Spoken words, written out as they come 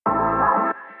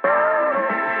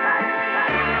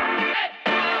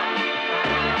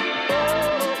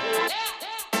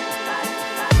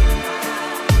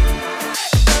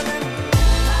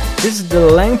This is the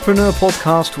Langpreneur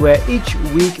podcast, where each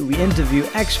week we interview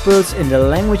experts in the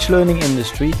language learning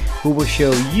industry who will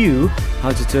show you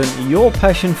how to turn your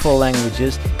passion for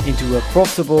languages into a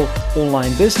profitable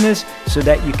online business so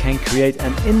that you can create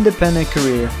an independent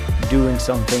career doing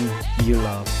something you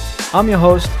love. I'm your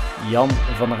host, Jan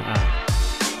van der Aa.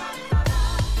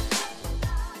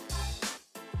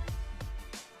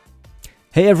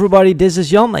 Hey everybody, this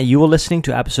is Jan and you are listening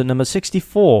to episode number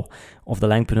 64 of the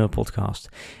Langpreneur podcast.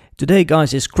 Today,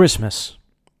 guys, is Christmas.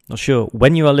 Not sure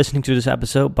when you are listening to this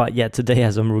episode, but yeah, today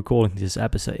as I'm recording this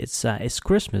episode, it's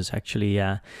Christmas actually,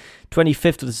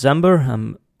 25th of December.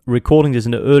 I'm recording this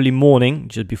in the early morning,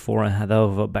 just before I head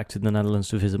over back to the Netherlands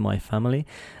to visit my family.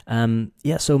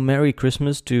 So Merry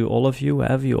Christmas to all of you,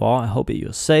 wherever you are. I hope that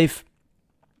you're safe.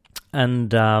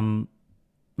 And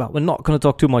we're not going to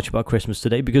talk too much about Christmas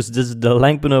today because this is the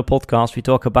Langpreneur podcast. We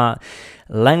talk about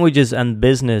languages and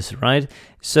business, right?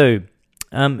 So,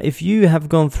 if you have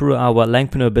gone through our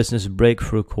Langpreneur Business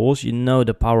Breakthrough course, you know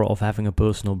the power of having a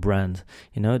personal brand.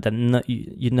 You know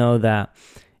that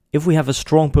if we have a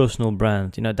strong personal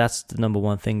brand, that's the number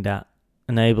one thing that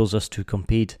enables us to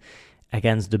compete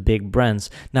against the big brands.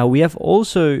 Now, we have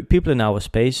also people in our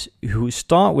space who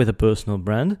start with a personal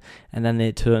brand and then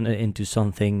they turn it into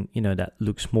something, that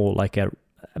looks more like a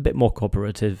bit more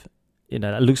cooperative,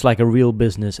 that looks like a real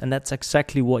business. And that's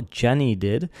exactly what Jenny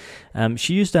did.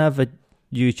 She used to have a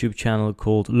YouTube channel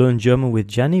called Learn German with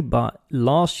Jenny, but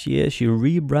last year she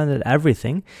rebranded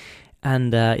everything.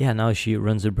 And now she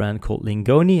runs a brand called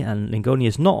Lingoni, and Lingoni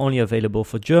is not only available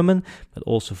for German, but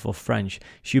also for French.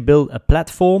 She built a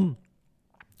platform.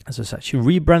 As I said, she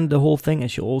rebranded the whole thing,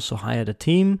 and she also hired a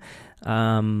team.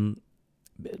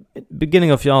 Beginning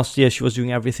of last year, she was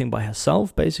doing everything by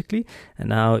herself, basically. And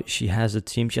now she has a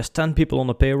team. She has 10 people on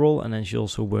the payroll, and then she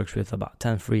also works with about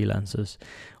 10 freelancers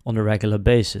on a regular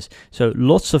basis. So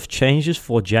lots of changes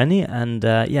for Jenny. And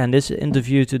in this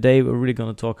interview today, we're really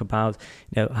going to talk about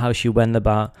how she went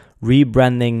about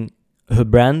rebranding her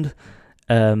brand,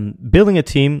 building a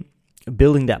team,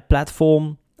 building that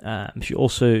platform. She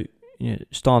also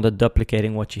started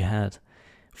duplicating what she had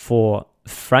for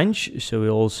French, so we're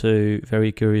also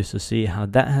very curious to see how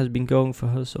that has been going for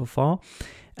her so far.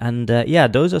 And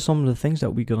those are some of the things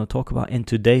that we're going to talk about in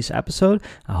today's episode.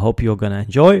 I hope you're going to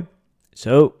enjoy.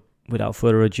 So without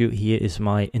further ado, here is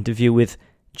my interview with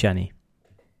Jenny.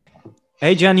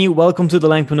 Hey Jenny, welcome to the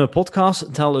Langpreneur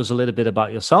podcast. Tell us a little bit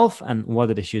about yourself and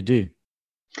what it is you do.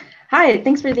 Hi,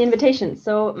 thanks for the invitation.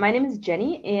 So my name is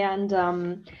Jenny, and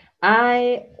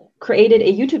I created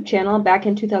a YouTube channel back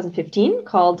in 2015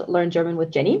 called Learn German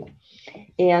with Jenny.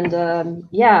 And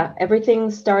everything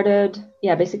started,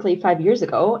 basically 5 years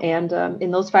ago. And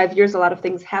in those 5 years, a lot of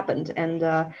things happened. And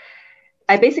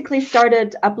I basically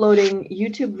started uploading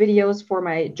YouTube videos for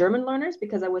my German learners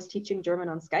because I was teaching German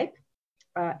on Skype.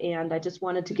 And I just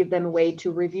wanted to give them a way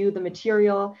to review the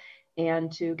material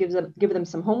and to give them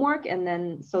some homework. And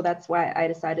then, so that's why I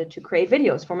decided to create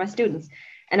videos for my students.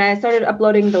 And I started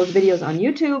uploading those videos on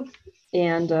YouTube,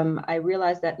 and I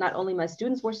realized that not only my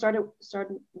students were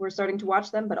starting to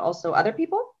watch them, but also other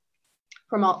people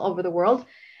from all over the world.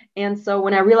 And so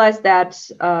when I realized that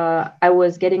I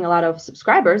was getting a lot of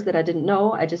subscribers that I didn't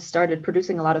know, I just started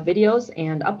producing a lot of videos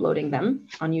and uploading them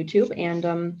on YouTube.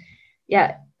 And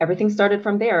everything started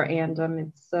from there. And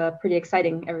it's pretty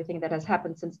exciting, everything that has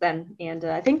happened since then. And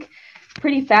I think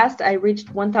pretty fast, I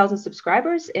reached 1,000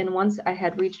 subscribers. And once I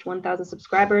had reached 1,000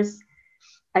 subscribers,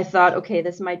 I thought, okay,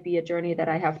 this might be a journey that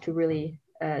I have to really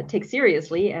take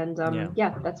seriously. And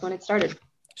that's when it started.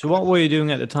 So what were you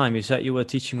doing at the time? You said you were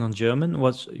teaching on German.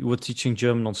 You were teaching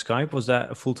German on Skype. Was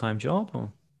that a full-time job?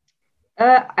 Or?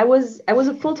 I was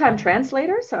a full-time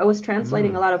translator. So I was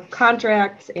translating a lot of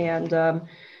contracts and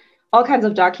all kinds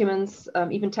of documents,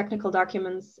 even technical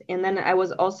documents. And then I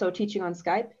was also teaching on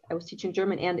Skype. I was teaching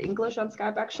German and English on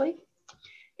Skype, actually.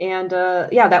 And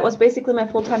that was basically my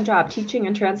full-time job, teaching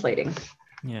and translating.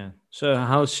 Yeah. So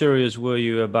how serious were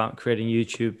you about creating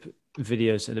YouTube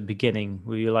videos at the beginning?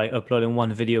 Were you like uploading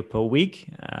one video per week?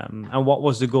 And what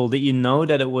was the goal? Did you know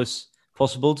that it was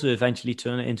possible to eventually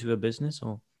turn it into a business?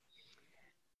 Or?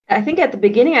 I think at the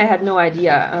beginning, I had no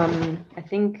idea. I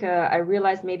think I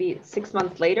realized maybe 6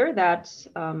 months later that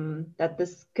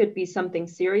this could be something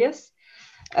serious.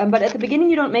 But at the beginning,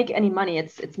 you don't make any money.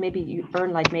 It's maybe you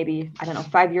earn like maybe, I don't know,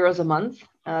 €5 a month.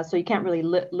 So you can't really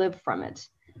live from it.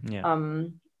 Yeah.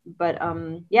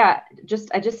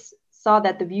 I just saw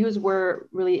that the views were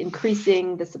really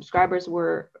increasing. The subscribers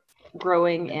were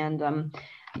growing. And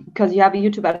because you have a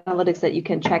YouTube analytics that you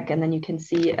can check, and then you can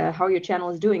see how your channel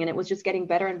is doing. And it was just getting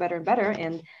better and better and better.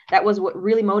 And that was what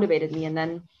really motivated me. And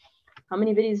then how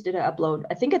many videos did I upload?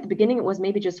 I think at the beginning it was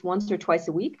maybe just once or twice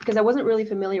a week because I wasn't really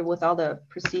familiar with all the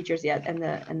procedures yet and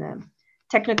the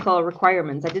technical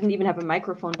requirements. I didn't even have a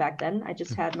microphone back then. I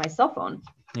just had my cell phone.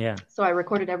 Yeah. So I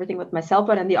recorded everything with my cell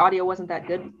phone, and the audio wasn't that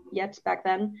good yet back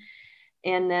then.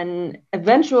 And then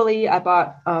eventually I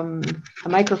bought a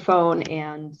microphone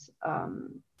and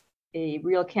a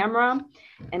real camera.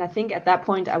 And I think at that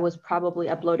point I was probably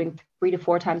uploading 3 to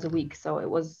 4 times a week. So it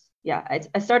was,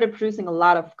 I started producing a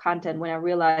lot of content when I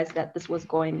realized that this was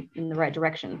going in the right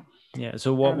direction. Yeah.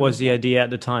 So what was the idea at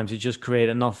the time? To just create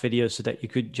enough videos so that you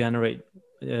could generate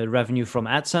revenue from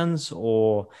AdSense,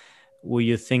 or were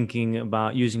you thinking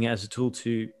about using it as a tool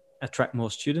to attract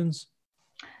more students?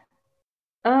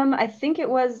 I think it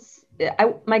was,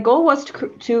 my goal was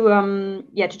to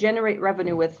generate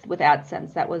revenue with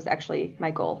AdSense. That was actually my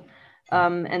goal.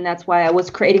 And that's why I was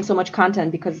creating so much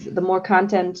content, because the more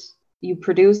content you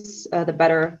produce, the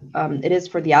better it is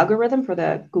for the algorithm, for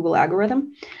the Google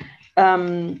algorithm.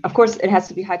 Of course, it has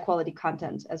to be high quality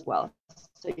content as well.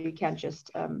 So you can't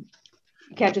just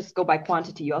go by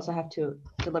quantity. You also have to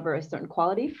deliver a certain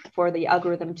quality for the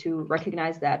algorithm to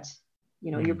recognize that,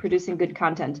 you're producing good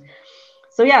content.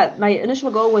 So yeah, my initial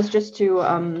goal was just to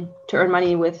earn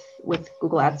money with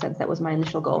Google AdSense. That was my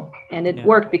initial goal, and it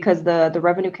worked because the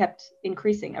revenue kept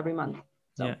increasing every month.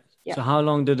 So, yeah. So how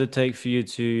long did it take for you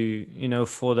to,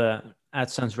 for the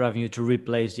AdSense revenue to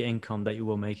replace the income that you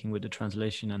were making with the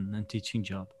translation and teaching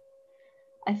job?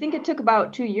 I think it took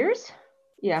about 2 years.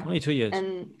 Yeah. Only 2 years.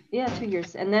 And 2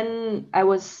 years, and then I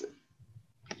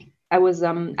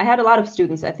had a lot of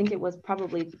students. I think it was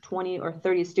probably 20 or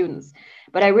 30 students,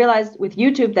 but I realized with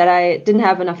YouTube that I didn't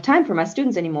have enough time for my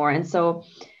students anymore. And so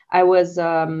I was,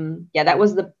 that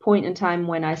was the point in time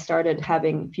when I started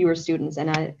having fewer students. And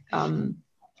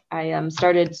I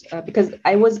started, because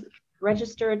I was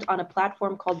registered on a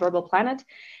platform called Verbal Planet.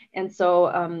 And so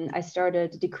I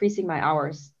started decreasing my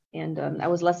hours, and I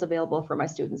was less available for my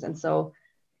students. And so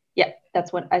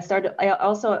that's when I started. I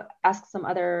also asked some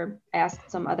other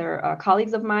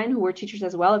colleagues of mine who were teachers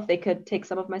as well if they could take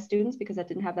some of my students, because I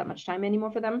didn't have that much time anymore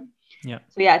for them. Yeah.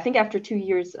 So I think after 2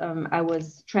 years, I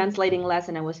was translating less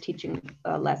and I was teaching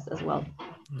less as well.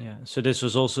 Yeah. So this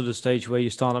was also the stage where you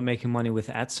started making money with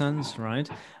AdSense, right?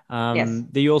 Yes.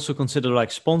 Do you also consider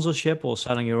like sponsorship or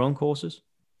selling your own courses?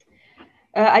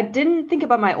 I didn't think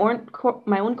about my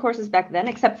own courses back then,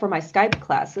 except for my Skype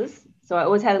classes. So I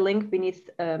always had a link beneath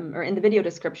or in the video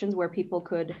descriptions where people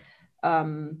could,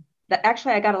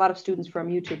 I got a lot of students from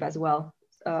YouTube as well.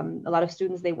 A lot of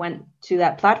students, they went to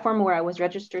that platform where I was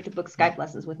registered to book Skype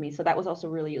lessons with me. So that was also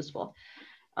really useful.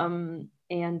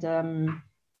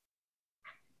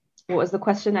 What was the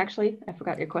question actually? I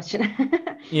forgot your question.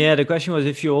 Yeah, the question was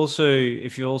if you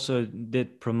also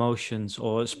did promotions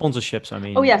or sponsorships, I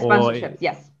mean. Oh yeah, sponsorships,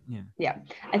 yes. Yeah.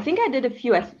 I think I did a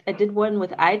few. I did one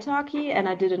with italki, and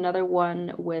I did another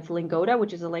one with Lingoda,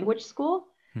 which is a language school.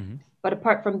 Mm-hmm. But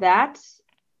apart from that,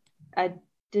 I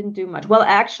didn't do much. Well,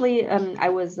 actually,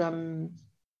 I'm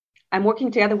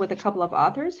working together with a couple of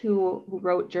authors who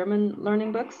wrote German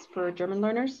learning books for German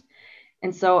learners.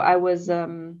 And so I was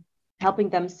helping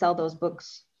them sell those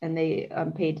books, and they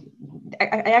paid.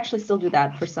 I actually still do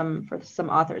that for some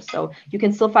authors. So you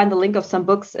can still find the link of some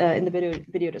books in the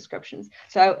video descriptions.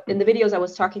 So in the videos, I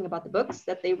was talking about the books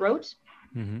that they wrote.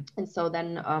 Mm-hmm. And so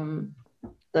then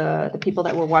the people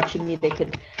that were watching me, they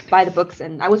could buy the books,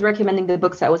 and I was recommending the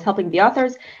books. I was helping the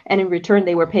authors, and in return,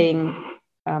 they were paying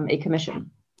a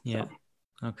commission. Yeah.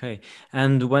 So. Okay.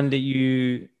 And when did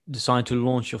you decide to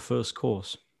launch your first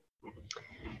course?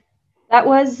 That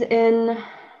was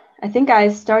I think I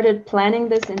started planning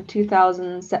this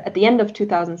at the end of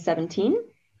 2017.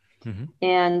 Mm-hmm.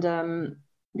 And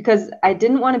because I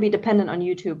didn't want to be dependent on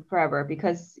YouTube forever,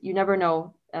 because you never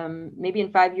know, maybe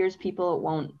in 5 years, people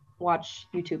won't watch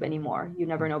YouTube anymore. You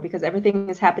never know, because everything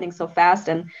is happening so fast.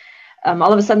 And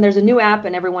all of a sudden there's a new app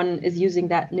and everyone is using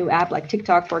that new app, like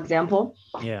TikTok, for example.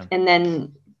 Yeah. And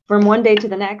then from one day to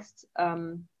the next,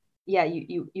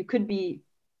 you could be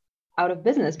out of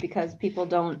business because people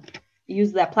don't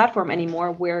use that platform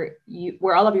anymore where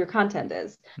all of your content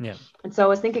is. Yeah. And so I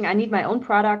was thinking I need my own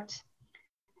product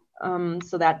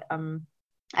so that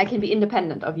I can be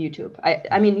independent of YouTube.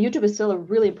 I mean, YouTube is still a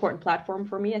really important platform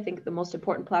for me. I think the most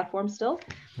important platform still.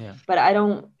 Yeah. But I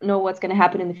don't know what's going to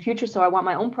happen in the future. So I want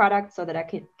my own product so that I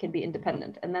can be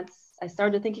independent. And I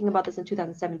started thinking about this in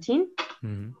 2017.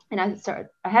 Mm-hmm. And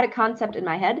I had a concept in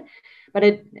my head, but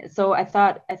I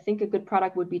think a good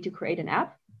product would be to create an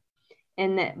app.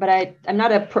 But I'm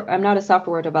not a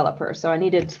software developer. So I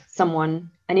needed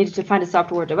to find a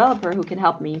software developer who can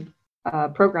help me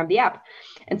program the app.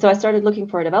 And so I started looking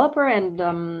for a developer,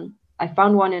 and I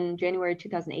found one in January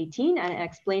 2018, and I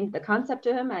explained the concept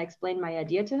to him. I explained my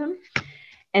idea to him.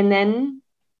 And then,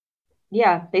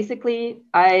 yeah, basically,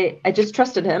 I just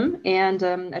trusted him, and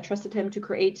I trusted him to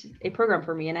create a program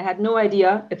for me. And I had no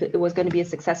idea if it was going to be a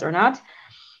success or not,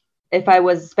 if I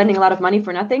was spending a lot of money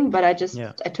for nothing, but I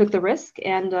took the risk.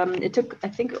 And it took, I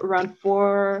think, around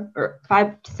 4 or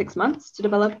 5 to 6 months to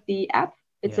develop the app.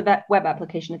 It's a web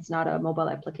application. It's not a mobile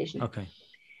application. Okay.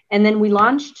 And then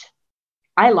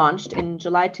I launched in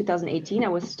July 2018. I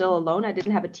was still alone. I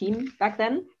didn't have a team back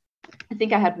then. I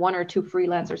think I had 1 or 2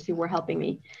 freelancers who were helping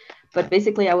me. But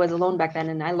basically, I was alone back then.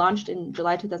 And I launched in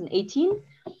July 2018.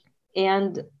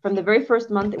 And from the very first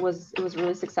month, it was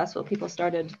really successful. People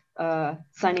started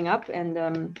signing up. And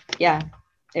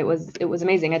it was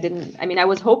amazing. I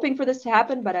was hoping for this to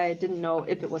happen, but I didn't know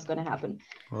if it was going to happen.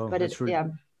 Well, but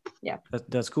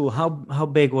that's cool. How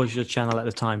big was your channel at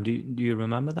the time? Do you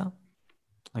remember that?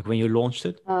 Like when you launched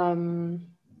it? I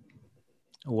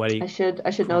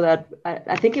should know that.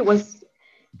 I think it was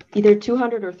either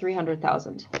 200 or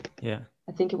 300,000. Yeah.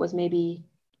 I think it was maybe,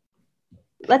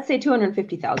 let's say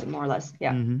 250,000 more or less.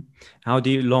 Yeah. Mm-hmm. How do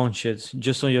you launch it?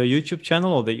 Just on your YouTube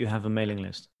channel, or that you have a mailing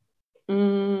list?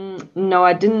 No,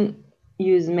 I didn't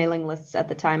use mailing lists at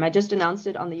the time. I just announced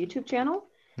it on the YouTube channel.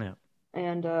 Yeah.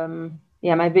 And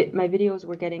my videos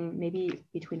were getting maybe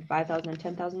between 5,000 and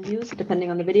 10,000 views,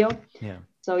 depending on the video. Yeah.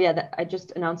 So I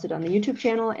just announced it on the YouTube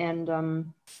channel, and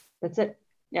that's it.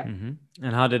 Yeah. Mm-hmm.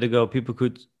 And how did it go? People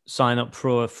could sign up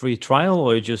for a free trial,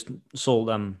 or you just sold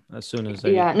them as soon as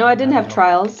they? Yeah. No, I didn't have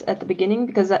trials at the beginning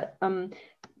because to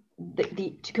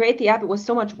create the app, it was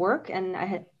so much work, and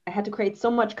I had to create so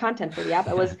much content for the app.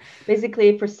 I was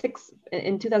basically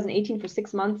in 2018 for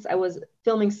 6 months, I was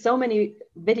filming so many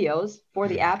videos for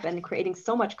the app and creating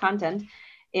so much content.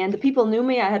 And the people knew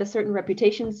me. I had a certain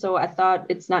reputation, so I thought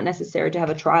it's not necessary to have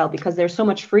a trial because there's so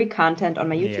much free content on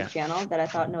my YouTube channel that I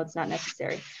thought, no, it's not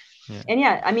necessary. Yeah.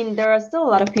 And there are still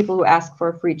a lot of people who ask for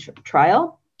a free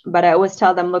trial, but I always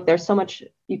tell them, look, there's so much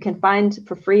you can find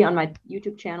for free on my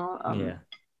YouTube channel.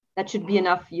 That should be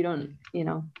enough. You don't,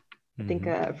 I think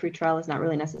a free trial is not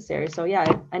really necessary. So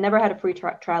I never had a free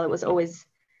trial. It was always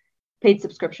paid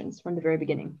subscriptions from the very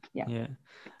beginning. Yeah.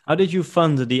 How did you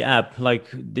fund the app?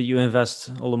 Like, did you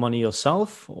invest all the money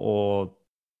yourself, or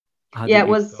how did it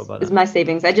was my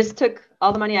savings. I just took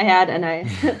all the money I had and I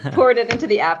poured it into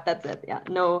the app. That's it. Yeah.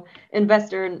 No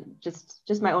investor,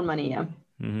 just my own money. Yeah.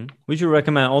 Mm-hmm. Would you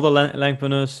recommend all the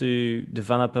Langpreneurs to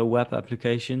develop a web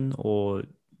application, or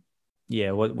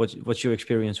what's your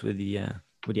experience with the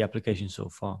application so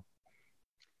far?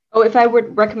 Oh, if I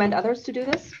would recommend others to do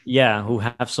this? Yeah, who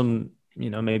have some,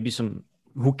 maybe some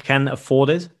who can afford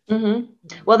it. Mm-hmm.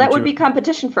 Well, that would be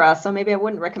competition for us, so maybe I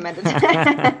wouldn't recommend it.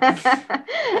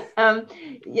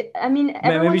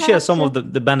 Maybe share some of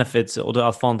the benefits or the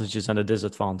advantages and the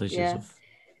disadvantages. Yeah.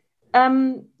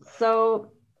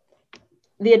 So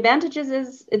the advantages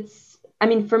is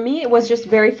for me, it was just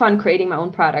very fun creating my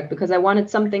own product because I wanted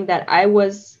something that I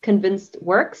was convinced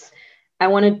works. I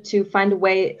wanted to find a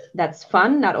way that's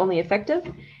fun, not only effective.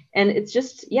 And it's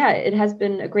just, it has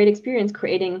been a great experience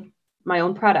creating my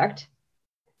own product.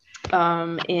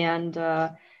 And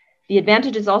the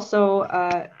advantage is also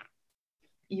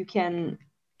you can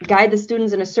guide the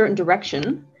students in a certain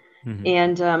direction,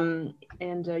 and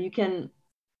you can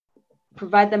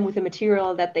provide them with the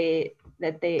material that they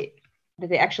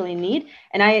actually need.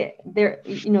 And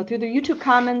through the YouTube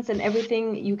comments and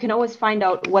everything, you can always find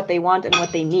out what they want and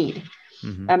what they need.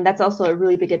 That's also a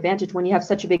really big advantage when you have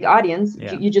such a big audience.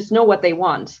 You just know what they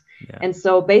want. And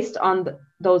so based on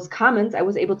those comments, I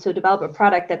was able to develop a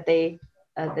product that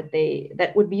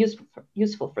would be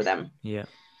useful for them.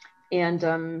 And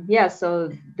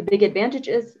so the big advantage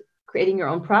is creating your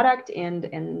own product,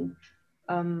 and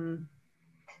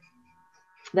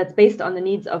that's based on the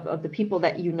needs of the people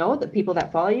that the people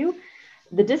that follow you.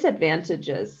 The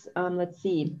disadvantages, let's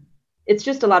see. It's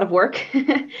just a lot of work.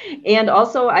 And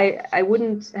also I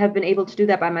wouldn't have been able to do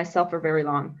that by myself for very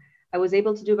long. I was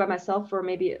able to do it by myself for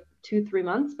maybe 2-3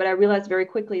 months, but I realized very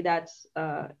quickly that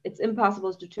it's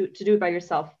impossible to do it by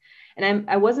yourself. And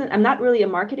I'm not really a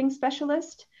marketing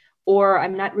specialist, or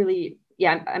I'm not really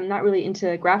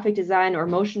into graphic design or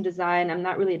motion design. I'm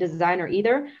not really a designer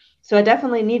either. So I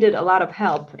definitely needed a lot of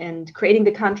help, and creating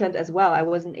the content as well. I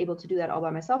wasn't able to do that all by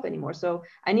myself anymore. So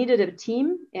I needed a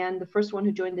team, and the first one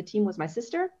who joined the team was my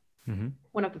sister,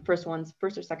 one of the first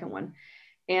or second one.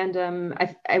 And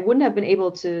I wouldn't have been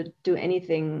able to do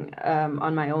anything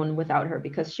on my own without her,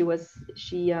 because she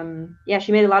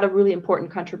made a lot of really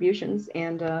important contributions,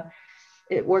 and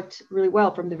it worked really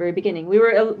well from the very beginning. We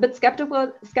were a bit skeptical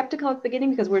at the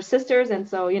beginning because we're sisters, and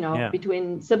so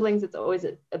between siblings, it's always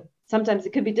sometimes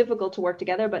it could be difficult to work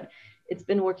together, but it's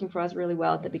been working for us really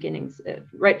well at the beginnings,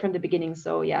 right from the beginning.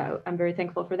 So yeah, I'm very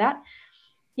thankful for that.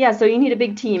 Yeah, so you need a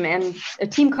big team, and a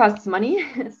team costs money,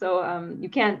 so you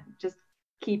can't just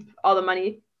keep all the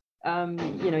money.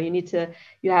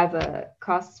 You have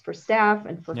costs for staff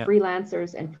and for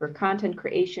freelancers and for content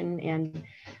creation, and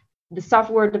the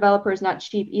software developer is not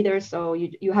cheap either. So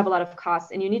you have a lot of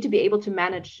costs, and you need to be able to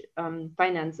manage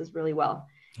finances really well.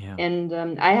 Yeah.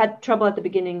 And I had trouble at the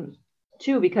beginning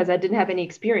too, because I didn't have any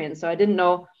experience. So I didn't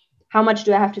know how much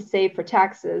do I have to save for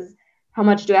taxes? How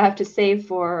much do I have to save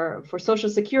for Social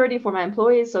Security for my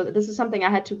employees? So this is something I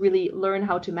had to really learn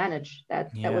how to manage.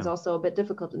 That was also a bit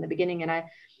difficult in the beginning. And I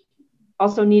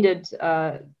also needed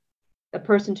a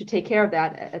person to take care of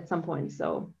that at some point.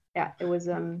 So yeah, it was,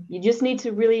 you just need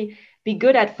to really be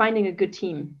good at finding a good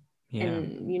team. Yeah.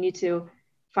 And you need to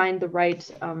find the right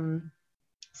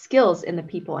skills in the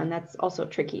people. And that's also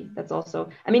tricky. That's also,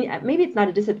 I mean, maybe it's not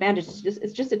a disadvantage.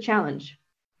 It's just a challenge.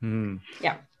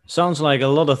 Yeah. Sounds like a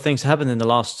lot of things happened in the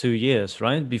last 2 years,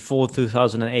 right? Before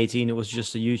 2018, it was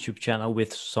just a YouTube channel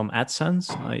with some AdSense,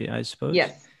 I suppose.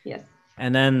 Yes.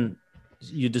 And then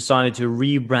you decided to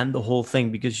rebrand the whole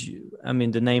thing because,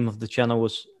 the name of the channel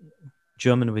was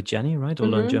German with Jenny, right? Or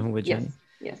Learn German with Jenny.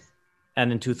 Yes.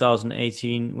 And in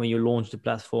 2018, when you launched the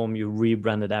platform, you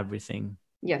rebranded everything.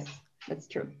 Yes, that's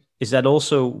true. Is that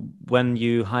also when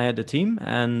you hired a team?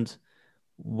 And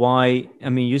why?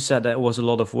 You said that it was a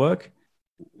lot of work.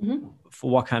 Mm-hmm. For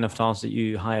what kind of tasks did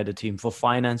you hire the team? For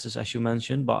finances, as you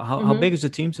mentioned, but how big is the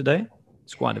team today?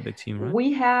 It's quite a big team, right?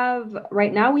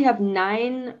 Right now we have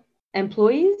 9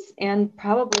 employees and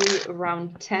probably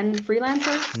around 10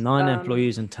 freelancers. 9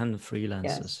 employees and 10 freelancers.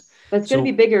 Yes. But it's going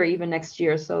to be bigger even next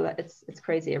year, so that it's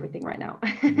crazy everything right now.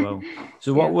 Wow.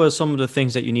 So what were some of the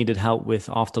things that you needed help with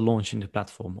after launching the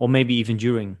platform, or maybe even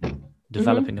during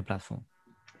developing the platform?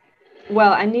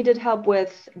 Well, I needed help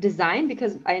with design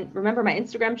because I remember my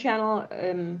Instagram channel.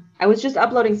 I was just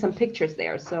uploading some pictures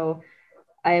there, so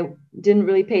I didn't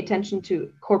really pay attention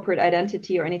to corporate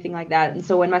identity or anything like that. And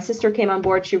so when my sister came on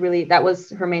board, that was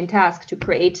her main task, to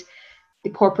create the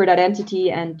corporate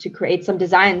identity and to create some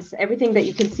designs, everything that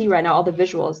you can see right now, all the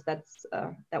visuals.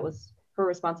 That was her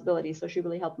responsibility. So she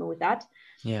really helped me with that.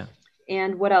 Yeah.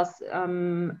 And what else?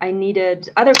 I needed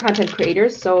other content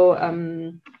creators. So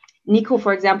Nico,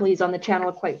 for example, he's on the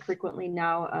channel quite frequently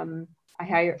now.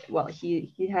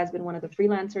 He has been one of the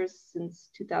freelancers since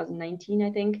 2019,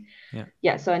 I think.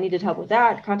 Yeah. So I needed help with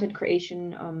that, content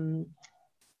creation,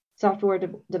 software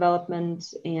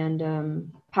development, and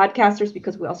podcasters,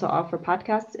 because we also offer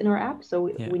podcasts in our app. So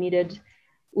we needed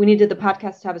the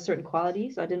podcast to have a certain quality.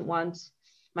 So I didn't want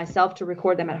myself to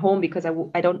record them at home because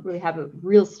I don't really have a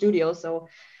real studio. So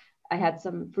I had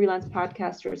some freelance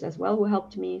podcasters as well who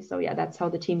helped me. So yeah, that's how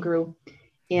the team grew.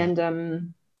 And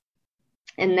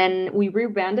then we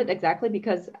rebranded exactly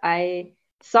because I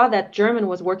saw that German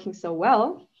was working so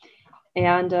well.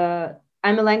 And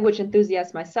I'm a language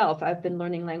enthusiast myself. I've been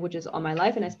learning languages all my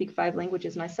life, and I speak 5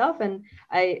 languages myself. And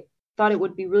I thought it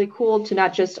would be really cool to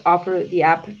not just offer the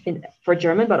app for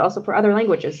German, but also for other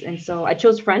languages. And so I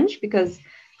chose French because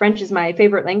French is my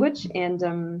favorite language. And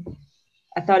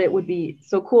I thought it would be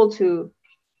so cool to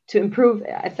improve.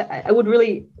 I would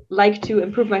really like to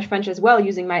improve my French as well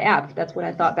using my app. That's what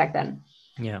I thought back then.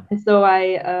 Yeah. And so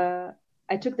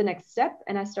I took the next step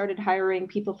and I started hiring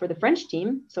people for the French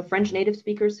team. So French native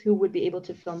speakers who would be able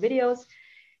to film videos.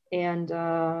 And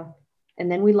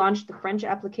then we launched the French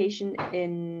application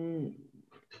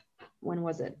when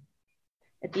was it?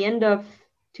 At the end of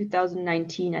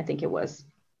 2019, I think it was.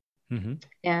 Mm-hmm.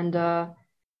 And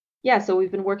so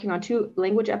we've been working on 2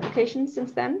 language applications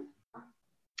since then.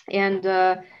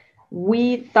 And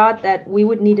we thought that we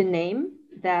would need a name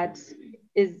that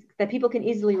people can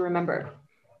easily remember.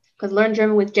 Because Learn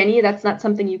German with Jenny, that's not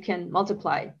something you can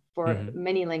multiply for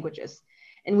many languages.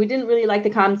 And we didn't really like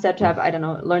the concept of,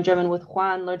 Learn German with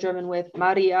Juan, Learn German with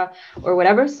Maria, or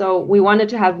whatever. So we wanted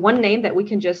to have one name that we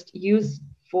can just use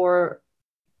for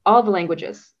all the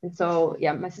languages. And so,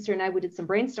 my sister and I, we did some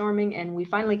brainstorming, and we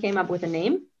finally came up with a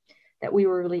name that we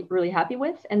were really, really happy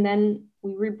with. And then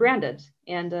we rebranded.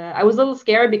 And I was a little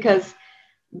scared because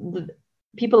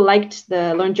people liked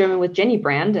the Learn German with Jenny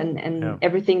brand and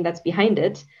everything that's behind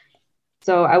it.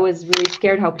 So I was really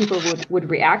scared how people would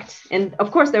react. And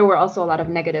of course, there were also a lot of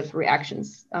negative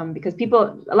reactions because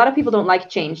a lot of people don't like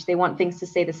change. They want things to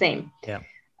stay the same. Yeah.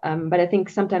 But I think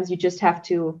sometimes you just have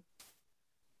to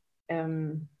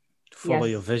follow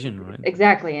your vision, right?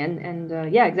 Exactly. And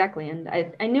yeah, exactly. And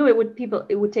I knew it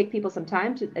would take people some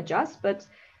time to adjust, but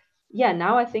yeah,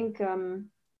 now I think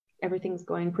everything's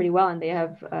going pretty well, and they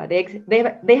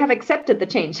have accepted the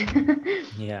change.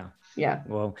 Yeah. Yeah.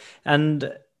 Well,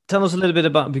 and tell us a little bit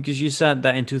about, because you said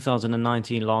that in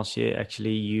 2019, last year,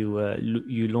 actually,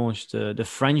 you launched the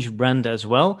French brand as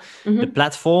well, the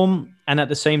platform, and at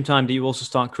the same time, do you also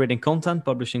start creating content,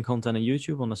 publishing content on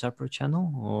YouTube on a separate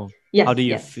channel, or how do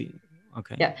you Yes. feel?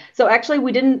 Okay. Yeah. So actually,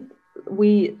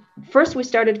 we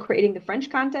started creating the French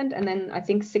content, and then I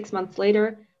think 6 months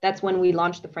later, that's when we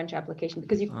launched the French application,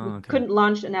 because we couldn't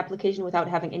launch an application without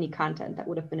having any content. That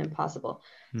would have been impossible.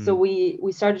 So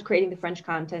we started creating the French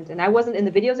content, and I wasn't in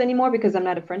the videos anymore because I'm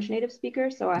not a French native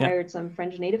speaker. So I hired some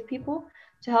French native people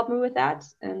to help me with that.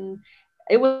 And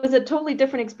it was a totally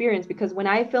different experience, because when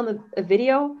I film a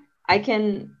video, I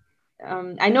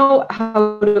know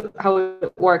how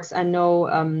it works. I know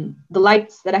the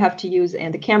lights that I have to use,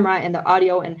 and the camera and the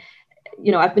audio, and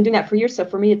I've been doing that for years. So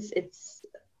for me,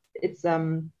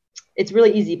 it's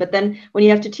really easy. But then when you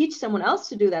have to teach someone else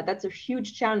to do that, that's a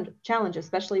huge challenge,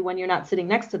 especially when you're not sitting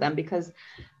next to them. Because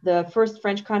the first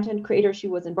French content creator, she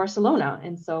was in Barcelona,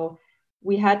 and so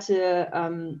we had to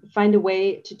find a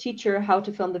way to teach her how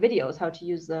to film the videos, how to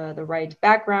use the right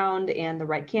background and the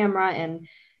right camera. And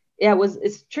yeah,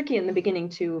 it's tricky in the beginning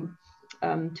to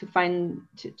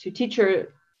teach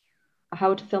her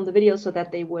how to film the videos so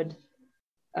that they would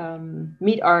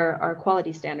meet our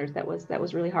quality standards. That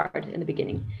was really hard in the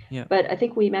beginning. Yeah. But I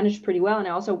think we managed pretty well. And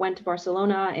I also went to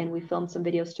Barcelona and we filmed some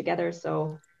videos together.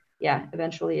 So yeah,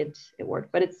 eventually it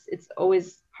worked. But it's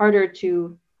always harder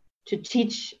to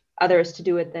teach others to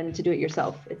do it than to do it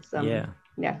yourself. It's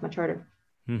much harder.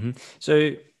 Mm-hmm.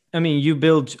 So I mean, you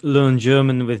built Learn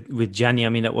German with Jenny. I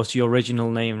mean, that was your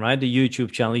original name, right? The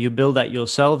YouTube channel. You built that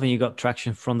yourself, and you got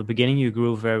traction from the beginning. You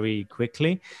grew very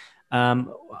quickly.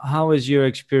 How has your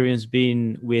experience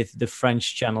been with the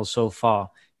French channel so far?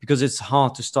 Because it's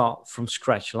hard to start from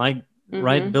scratch, like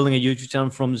right, building a YouTube channel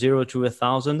from 0 to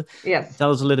 1,000. Yes.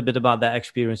 Tell us a little bit about that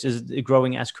experience. Is it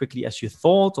growing as quickly as you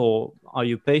thought, or are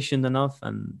you patient enough?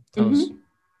 And tell us.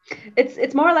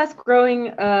 It's more or less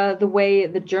growing the way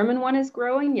the German one is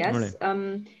growing. Yes.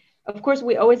 Really? Of course,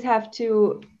 we always have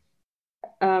to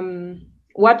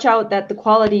watch out that the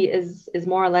quality is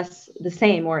more or less the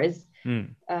same, or is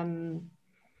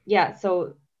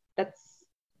so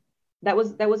that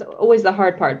was always the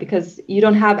hard part, because you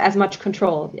don't have as much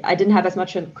control. I didn't have as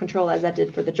much control as I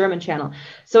did for the German channel.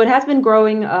 So it has been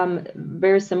growing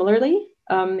very similarly,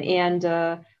 and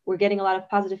we're getting a lot of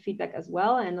positive feedback as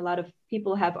well, and a lot of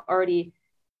people have already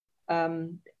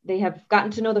they have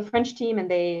gotten to know the French team, and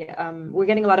we're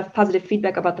getting a lot of positive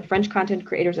feedback about the French content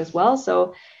creators as well.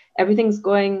 So everything's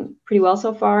going pretty well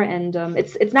so far, and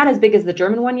it's not as big as the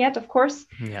German one yet, of course.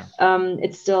 Yeah.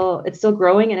 It's still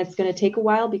growing, and it's going to take a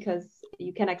while, because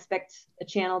you can expect a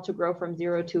channel to grow from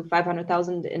 0 to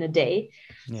 500,000 in a day.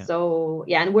 Yeah. So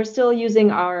yeah, and we're still using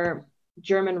our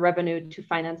German revenue to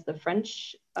finance the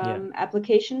French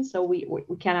application, so we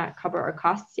cannot cover our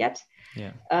costs yet.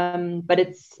 Yeah. But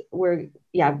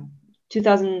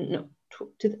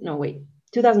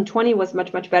 2020 was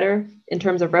much better in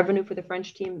terms of revenue for the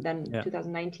French team than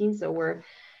 2019. So we're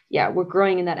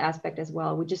growing in that aspect as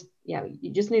well.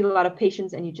 You just need a lot of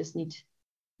patience, and you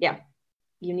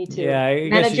need to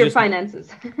manage your finances.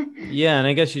 Yeah, and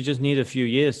I guess you just need a few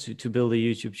years to build a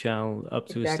YouTube channel up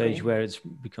to a stage where it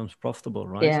becomes profitable,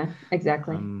 right? Yeah,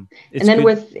 exactly. And then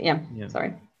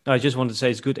sorry. I just wanted to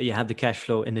say it's good that you had the cash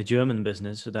flow in the German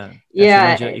business, so that you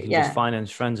can just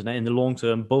finance friends, and in the long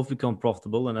term both become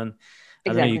profitable, and then I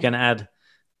don't know, you can add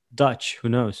Dutch. Who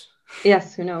knows?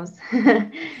 Yes, who knows?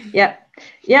 Yeah,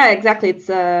 exactly. It's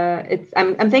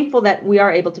I'm thankful that we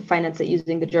are able to finance it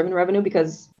using the German revenue,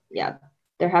 because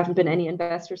there haven't been any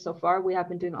investors so far. We have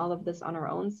been doing all of this on our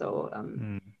own. So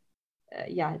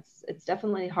it's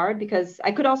definitely hard, because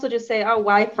I could also just say, oh,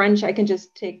 why French? I can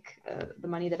just take the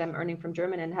money that I'm earning from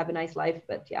German and have a nice life.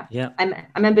 But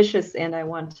I'm ambitious, and I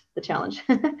want the challenge.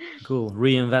 Cool.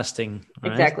 Reinvesting.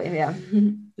 Right? Exactly. Yeah.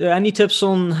 Any tips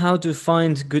on how to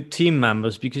find good team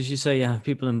members? Because you say you have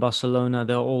people in Barcelona,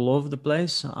 they're all over the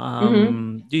place.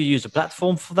 Do you use a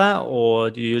platform for that, or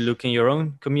do you look in your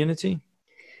own community?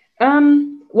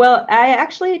 Well, I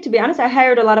actually, to be honest, I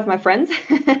hired a lot of my friends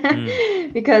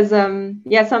because,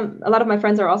 a lot of my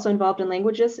friends are also involved in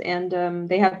languages, and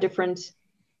they have different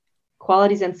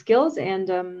qualities and skills. And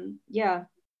that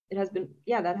has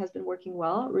been working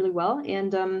really well.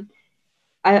 And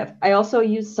I also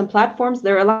use some platforms.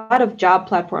 There are a lot of job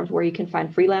platforms where you can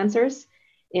find freelancers,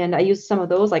 and I use some of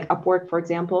those, like Upwork, for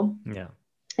example. Yeah.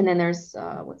 And then there's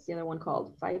what's the other one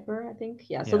called? Fiverr, I think.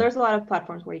 Yeah. So Yeah. there's a lot of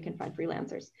platforms where you can find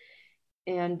freelancers.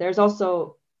 And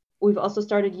we've also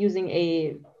started using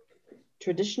a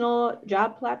traditional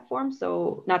job platform.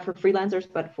 So not for freelancers,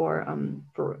 but for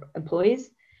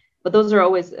employees. But those are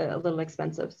always a little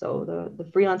expensive. So the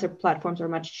freelancer platforms are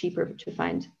much cheaper to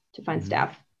find Mhm.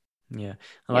 staff. Yeah.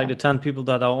 And like Yeah. the 10 people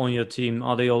that are on your team,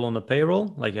 are they all on a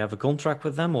payroll? Like you have a contract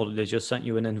with them, or do they just send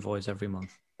you an invoice every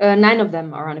month? 9 of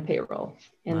them are on a payroll,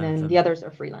 and 9 of then the them. others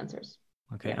are freelancers.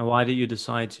 Okay. Yeah. And why did you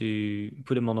decide to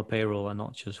put them on a payroll and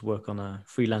not just work on a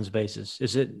freelance basis?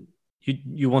 Is it did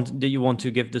you want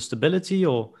to give the stability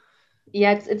or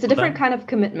Yeah, it's a for different them? kind of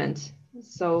commitment.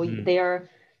 So Mm.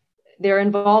 they're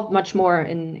involved much more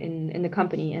in the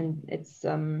company, and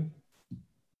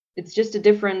it's just a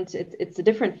different it's a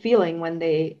different feeling when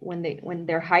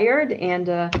they're hired, and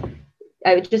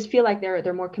I just feel like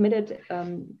they're more committed,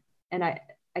 and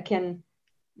I can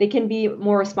they can be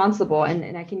more responsible,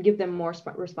 and I can give them more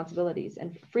responsibilities.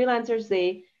 And freelancers,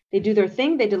 they do their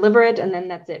thing, they deliver it, and then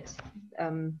that's it.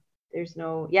 There's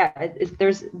no yeah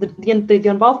there's the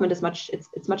involvement is much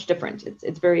it's much different.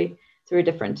 It's very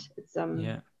different. It's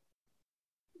Yeah.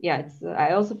 yeah it's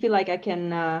I also feel like I can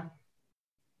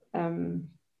um,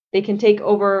 they can take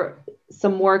over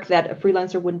some work that a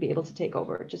freelancer wouldn't be able to take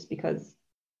over just because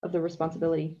of the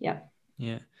responsibility. Yeah.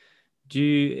 Yeah. Do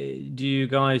you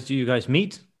guys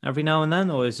meet every now and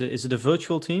then, or is it a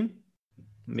virtual team?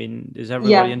 I mean, is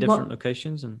everybody Yeah. in different Well,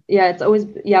 locations? And yeah, it's always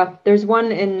yeah. There's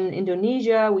one in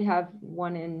Indonesia. We have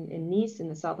one in Nice in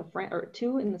the south of France, or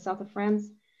two in the south of France,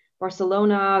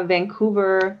 Barcelona,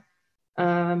 Vancouver.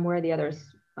 Where are the others?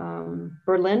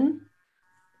 Berlin,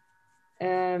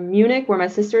 Munich, where my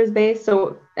sister is based.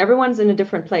 So everyone's in a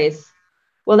different place.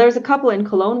 Well, there's a couple in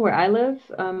Cologne where I live,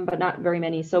 but not very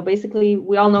many. So basically,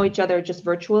 we all know each other just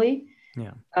virtually.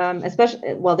 yeah.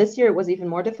 Especially, well, this year it was even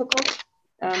more difficult.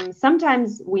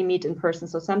 Sometimes we meet in person.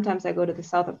 So sometimes I go to the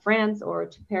south of France or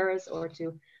to Paris or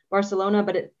to Barcelona,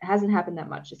 but it hasn't happened that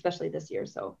much, especially this year.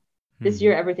 So this Hmm.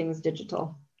 year everything's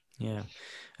digital. Yeah.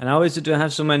 And how is it to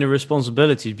have so many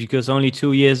responsibilities? Because only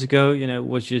 2 years ago, it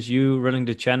was just you running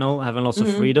the channel, having lots of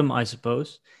Hmm. freedom, I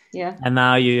suppose. Yeah, And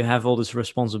now you have all this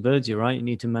responsibility, right? You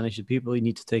need to manage the people, you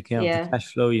need to take care of the yeah,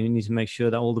 cash flow, you need to make sure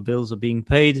that all the bills are being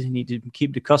paid, you need to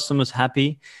keep the customers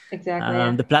happy, exactly.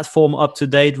 Yeah, the platform up to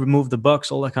date, remove the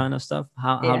bugs, all that kind of stuff.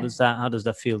 How yeah. does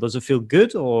that feel? Does it feel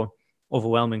good or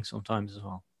overwhelming sometimes as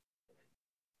well?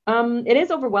 It is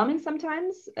overwhelming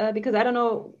sometimes because I don't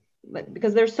know,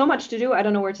 because there's so much to do. I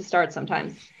don't know where to start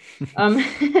sometimes. Um,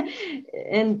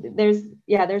 and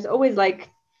there's always like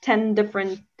 10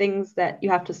 different things that you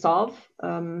have to solve.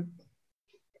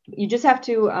 You just have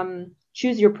to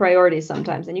choose your priorities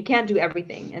sometimes, and you can't do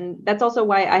everything. And that's also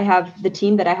why I have the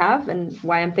team that I have, and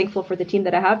why I'm thankful for the team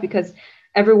that I have, because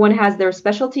everyone has their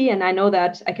specialty, and I know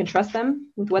that I can trust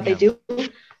them with what they Yeah. do.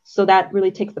 So that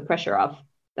really takes the pressure off.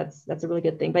 That's a really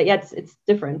good thing. But yeah, it's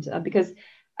different because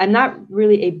I'm not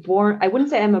really I wouldn't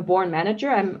say I'm a born manager.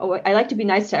 I like to be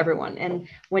nice to everyone. And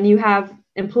when you have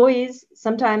employees,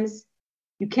 sometimes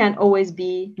you can't always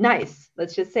be nice.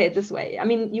 Let's just say it this way. I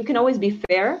mean, you can always be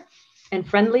fair and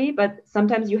friendly, but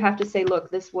sometimes you have to say, look,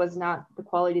 this was not the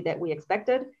quality that we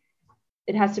expected.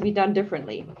 It has to be done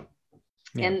differently.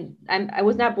 Yeah. And I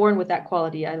was not born with that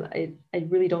quality. I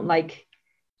really don't like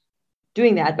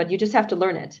doing that, but you just have to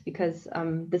learn it because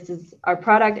this is our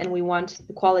product, and we want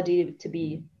the quality to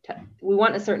be. We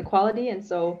want a certain quality, and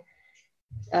so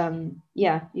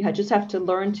yeah, you just have to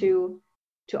learn to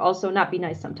also not be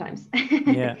nice sometimes.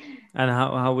 Yeah. And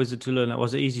how was it to learn that?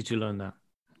 Was it easy to learn that?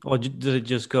 Or did it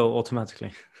just go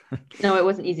automatically? No, it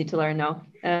wasn't easy to learn. No,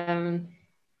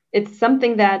 it's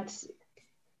something that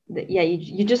yeah,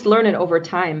 you just learn it over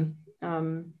time,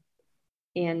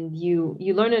 and you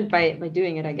learn it by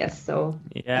doing it, I guess. So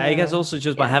Yeah, I guess also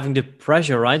just by yeah, having the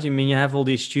pressure, right? I mean, you have all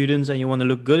these students and you want to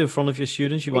look good in front of your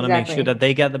students. You want to make sure exactly, that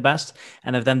they get the best.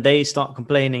 And if then they start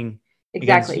complaining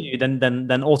against exactly. you,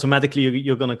 then automatically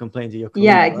you're going to complain to your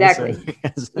Yeah, colleagues, right? So,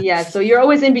 exactly. Yeah, so you're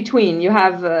always in between. You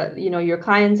have your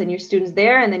clients and your students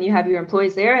there, and then you have your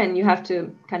employees there, and you have to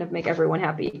kind of make everyone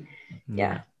happy. yeah.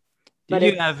 Yeah, Did but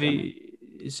you it's have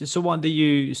so what did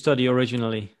you study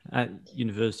originally at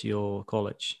university or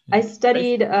college? I Life?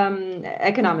 studied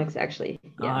economics actually.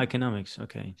 Yeah, Ah, economics.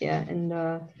 Okay. yeah, and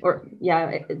or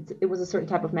yeah, it was a certain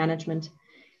type of management.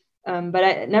 But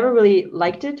I never really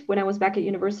liked it when I was back at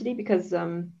university because I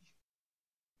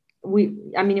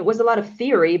mean, it was a lot of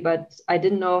theory, but I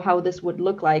didn't know how this would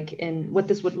look like and what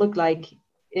this would look like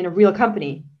in a real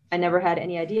company. I never had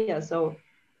any idea. So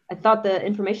I thought the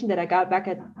information that I got back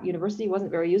at university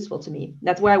wasn't very useful to me.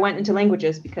 That's why I went into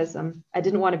languages because I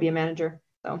didn't want to be a manager.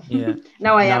 So Yeah.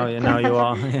 now I Now, am. now you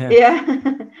are. Yeah.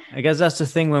 Yeah. I guess that's the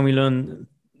thing when we learn,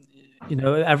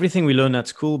 everything we learn at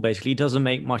school basically doesn't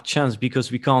make much sense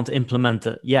because we can't implement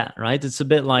it yet, right? It's a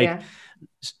bit like,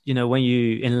 Yeah. when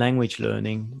you in language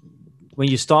learning, when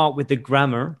you start with the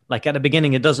grammar, like at the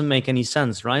beginning, it doesn't make any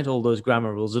sense, right? All those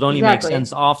grammar rules. It only makes Exactly.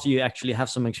 sense after you actually have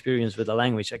some experience with the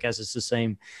language. I guess it's the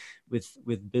same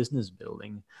with business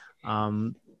building.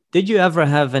 Um, did you ever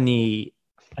have any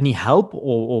help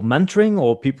or mentoring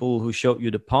or people who showed you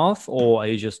the path, or are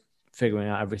you just figuring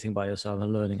out everything by yourself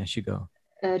and learning as you go?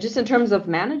 Just in terms of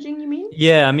managing, you mean?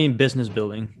 Yeah, I mean business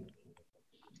building.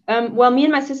 Well, me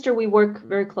and my sister, we work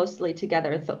very closely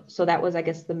together. So that was, I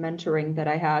guess, the mentoring that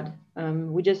I had.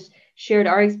 We just shared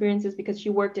our experiences because she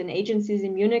worked in agencies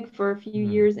in Munich for a few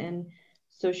years. And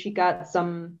so she has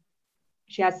some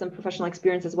professional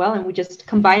experience as well. And we just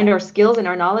combined our skills and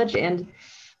our knowledge. And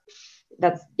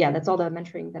that's all the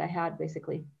mentoring that I had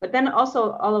basically. But then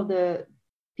also all of the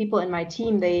people in my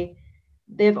team,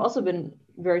 they've also been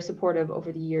very supportive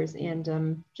over the years.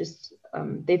 And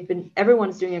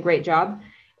everyone's doing a great job.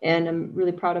 And I'm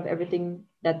really proud of everything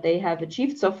that they have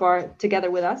achieved so far together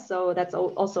with us. So that's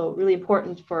also really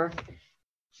important to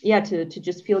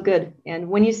just feel good. And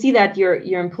when you see that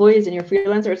your employees and your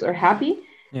freelancers are happy,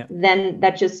 then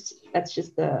that's just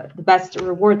the best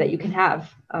reward that you can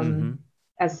have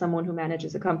as someone who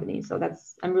manages a company. So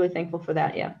I'm really thankful for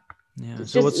that. Yeah.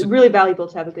 It's just really valuable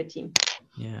to have a good team.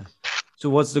 Yeah. So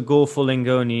what's the goal for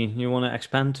Lingoni? You want to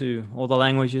expand to all the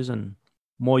languages and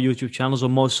more YouTube channels or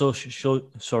more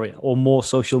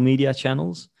social media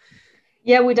channels?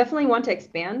 Yeah, we definitely want to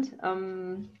expand.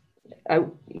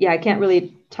 I can't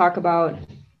really talk about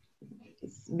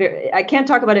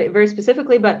it very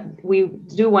specifically, but we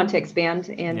do want to expand,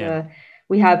 and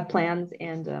we have plans.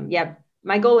 And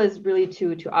my goal is really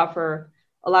to offer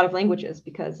a lot of languages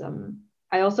because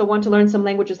I also want to learn some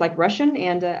languages like Russian,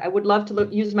 and I would love to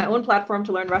use my own platform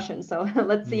to learn Russian. So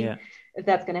let's see if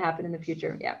that's going to happen in the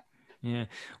future. Yeah. Yeah.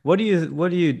 What do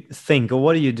you think, or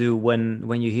what do you do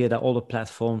when you hear that all the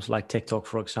platforms like TikTok,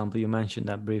 for example, you mentioned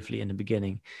that briefly in the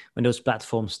beginning, when those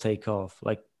platforms take off,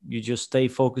 like you just stay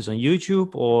focused on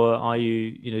YouTube, or are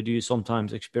you, do you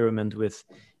sometimes experiment with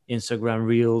Instagram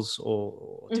Reels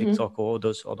or TikTok or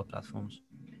those other platforms?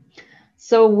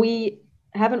 So we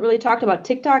haven't really talked about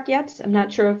TikTok yet. I'm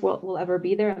not sure if we'll ever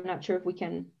be there. I'm not sure if we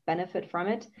can benefit from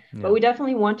it, but we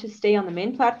definitely want to stay on the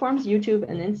main platforms, YouTube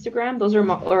and Instagram. Those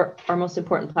are our most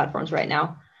important platforms right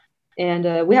now.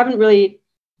 And we haven't really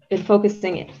been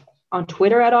focusing on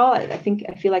Twitter at all. I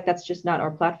feel like that's just not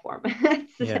our platform. I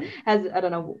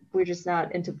don't know. We're just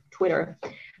not into Twitter,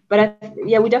 but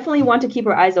we definitely want to keep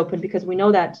our eyes open because we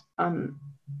know that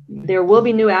there will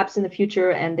be new apps in the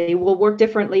future, and they will work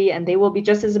differently, and they will be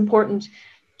just as important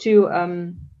to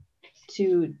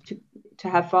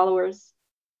have followers.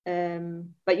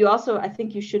 But I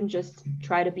think you shouldn't just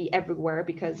try to be everywhere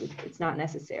because it's not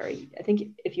necessary. I think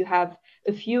if you have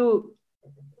a few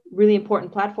really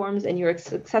important platforms and you're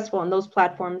successful on those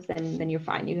platforms, then you're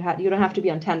fine. You don't have to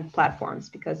be on 10 platforms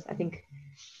because I think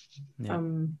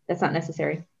that's not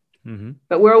necessary. Mm-hmm.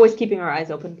 But we're always keeping our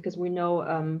eyes open because we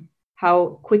know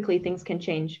how quickly things can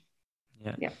change.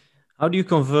 Yeah. How do you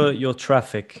convert your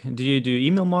traffic? Do you do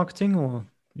email marketing, or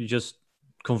you just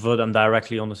convert them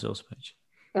directly on the sales page?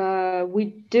 We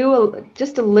do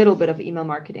just a little bit of email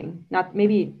marketing. Not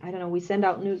maybe, I don't know, we send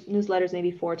out newsletters maybe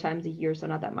 4 times a year, so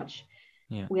not that much.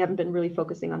 We haven't been really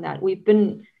focusing on that.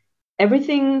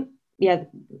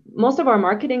 Most of our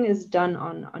marketing is done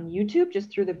on YouTube,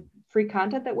 just through the free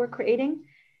content that we're creating,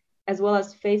 as well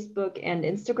as Facebook and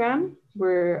Instagram.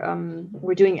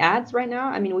 We're doing ads right now.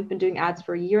 I mean, we've been doing ads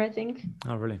for a year, I think.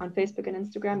 Oh, really? On Facebook and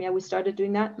Instagram. Yeah, we started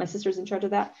doing that. My sister's in charge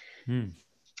of that. Mm.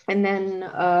 And then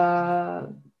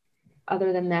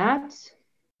other than that,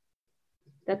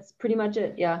 that's pretty much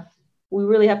it. Yeah, we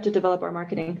really have to develop our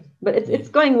marketing, but it's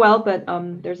going well. But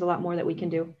there's a lot more that we can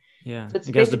do. Yeah, so it's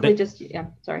basically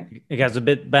sorry. I guess the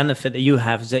bit benefit that you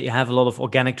have is that you have a lot of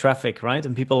organic traffic, right?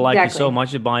 And people like you so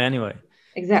much, they buy anyway.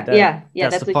 Exactly. So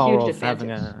that's the a power huge of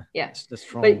advantage. The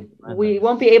strong but we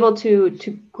won't be able to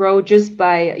grow just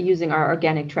by using our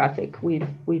organic traffic. We've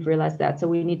realized that, so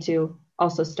we need to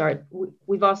also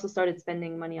we've also started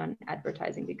spending money on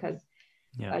advertising because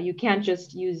you can't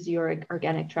just use your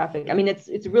organic traffic. I mean,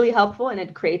 it's really helpful and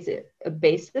it creates a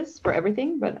basis for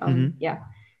everything, but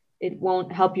it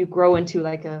won't help you grow into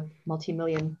like a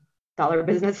multi-million-dollar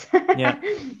business.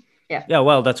 Yeah,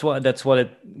 well, that's what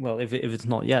it. Well, if it's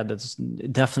not yet,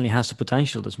 it definitely has the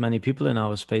potential. There's many people in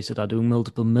our space that are doing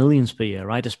multiple millions per year,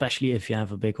 right? Especially if you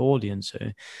have a big audience. So,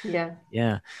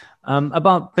 yeah.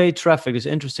 About paid traffic, it's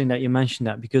interesting that you mentioned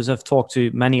that, because I've talked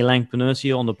to many Langpreneurs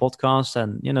here on the podcast,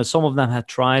 and some of them had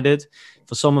tried it.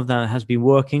 For some of them, it has been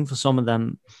working. For some of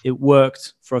them, it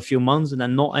worked for a few months and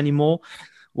then not anymore.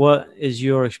 What is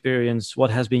your experience? What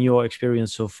has been your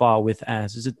experience so far with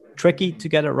ads? Is it tricky to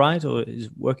get it right, or is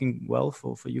it working well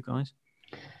for you guys?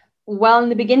 Well, in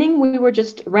the beginning, we were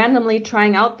just randomly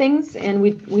trying out things, and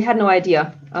we had no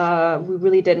idea. We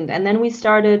really didn't. And then we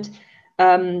started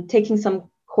taking some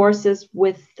courses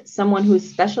with someone who's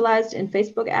specialized in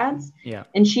Facebook ads. Yeah.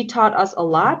 And she taught us a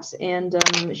lot. And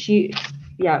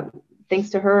thanks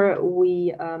to her,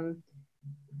 we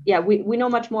know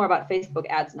much more about Facebook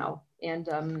ads now. And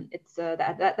it's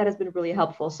that has been really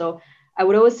helpful. So I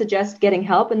would always suggest getting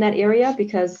help in that area,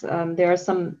 because there are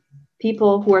some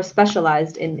people who are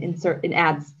specialized in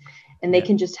ads, and they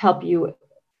can just help you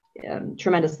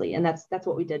tremendously. And that's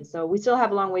what we did. So we still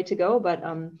have a long way to go, but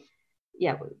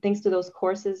thanks to those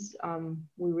courses,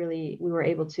 we were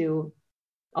able to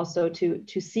also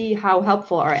to see how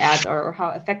helpful our ads are, or how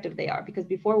effective they are, because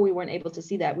before we weren't able to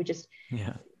see that.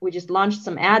 We just launched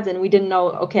some ads, and we didn't know,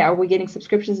 okay, are we getting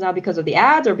subscriptions now because of the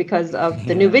ads or because of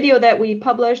the new video that we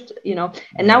published,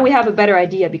 and now we have a better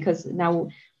idea, because now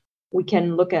we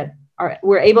can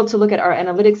we're able to look at our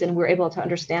analytics, and we're able to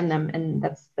understand them, and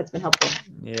that's been helpful.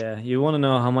 Yeah, you want to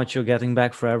know how much you're getting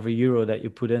back for every euro that you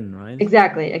put in, right?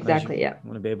 Exactly. Yeah. You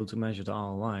want to be able to measure the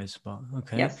ROIs, but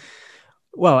okay. Yes.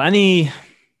 Well, any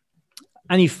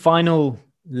final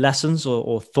lessons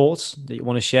or thoughts that you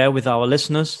want to share with our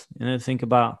listeners? Think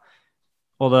about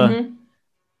other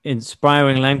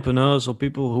inspiring Langpreneurs, or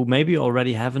people who maybe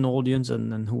already have an audience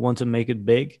and who want to make it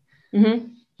big.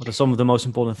 What are some of the most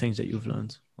important things that you've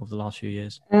learned over the last few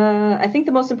years? I think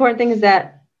the most important thing is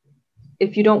that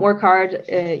if you don't work hard,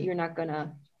 you're not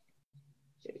gonna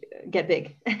get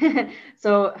big.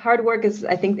 So hard work is,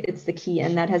 I think it's the key,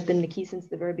 and that has been the key since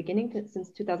the very beginning,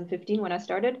 since 2015 when I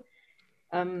started.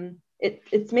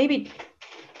 It's maybe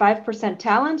 5%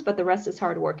 talent, but the rest is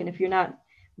hard work. And if you're not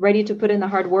ready to put in the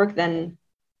hard work, then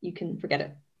you can forget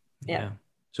it. Yeah.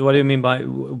 So what do you mean by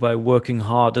working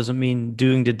hard? Does it mean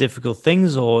doing the difficult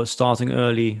things, or starting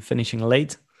early, finishing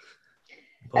late?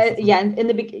 In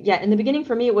the beginning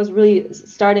for me, it was really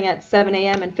starting at 7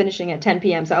 a.m. and finishing at 10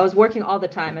 p.m. So I was working all the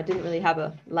time. I didn't really have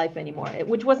a life anymore,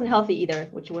 which wasn't healthy either,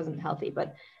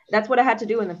 but that's what I had to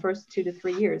do in the first 2 to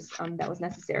 3 years. That was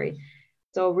necessary.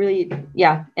 So really,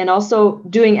 and also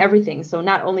doing everything. So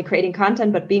not only creating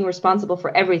content, but being responsible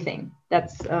for everything.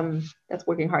 That's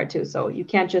working hard too. So you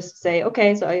can't just say,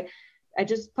 okay, so I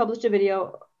just published a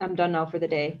video, I'm done now for the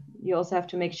day. You also have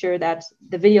to make sure that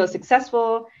the video is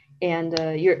successful, and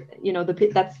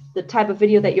that's the type of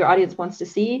video that your audience wants to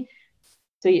see.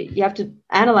 So you have to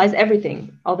analyze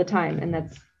everything all the time, and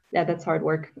that's hard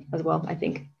work as well, I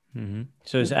think. Mm-hmm.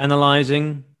 So it's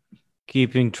analyzing,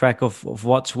 keeping track of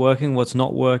what's working, what's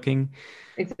not working.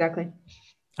 Exactly.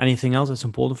 Anything else that's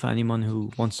important for anyone who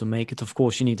wants to make it? Of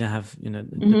course, you need to have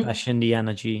the passion, the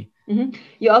energy.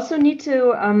 You also need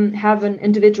to have an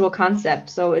individual concept.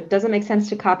 So it doesn't make sense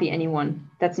to copy anyone.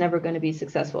 That's never going to be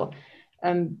successful.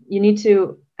 You need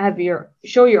to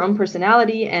show your own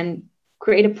personality and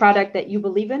create a product that you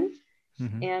believe in.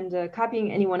 And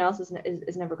copying anyone else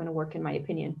is never going to work, in my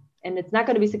opinion. And it's not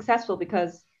going to be successful,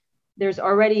 because there's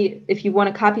already, if you want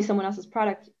to copy someone else's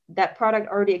product, that product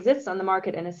already exists on the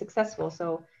market and is successful.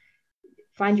 So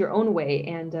find your own way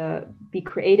and be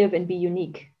creative and be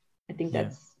unique. I think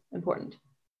that's important.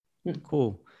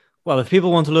 Cool. Well, if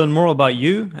people want to learn more about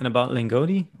you and about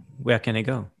Lingoni, where can they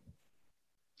go?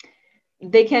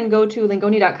 They can go to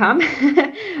lingoni.com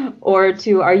or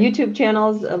to our YouTube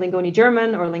channels, Lingoni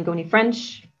German or Lingoni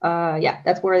French.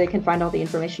 That's where they can find all the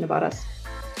information about us.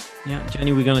 Yeah,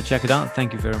 Jenny, we're going to check it out.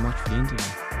 Thank you very much for the interview.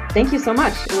 Thank you so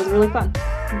much. It was really fun.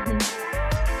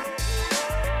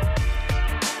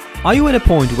 Are you at a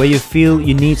point where you feel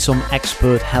you need some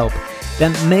expert help?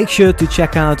 Then make sure to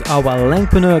check out our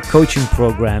Langpreneur coaching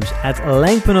programs at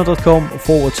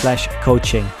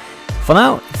langpreneur.com/coaching. For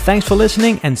now, thanks for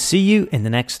listening, and see you in the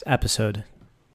next episode.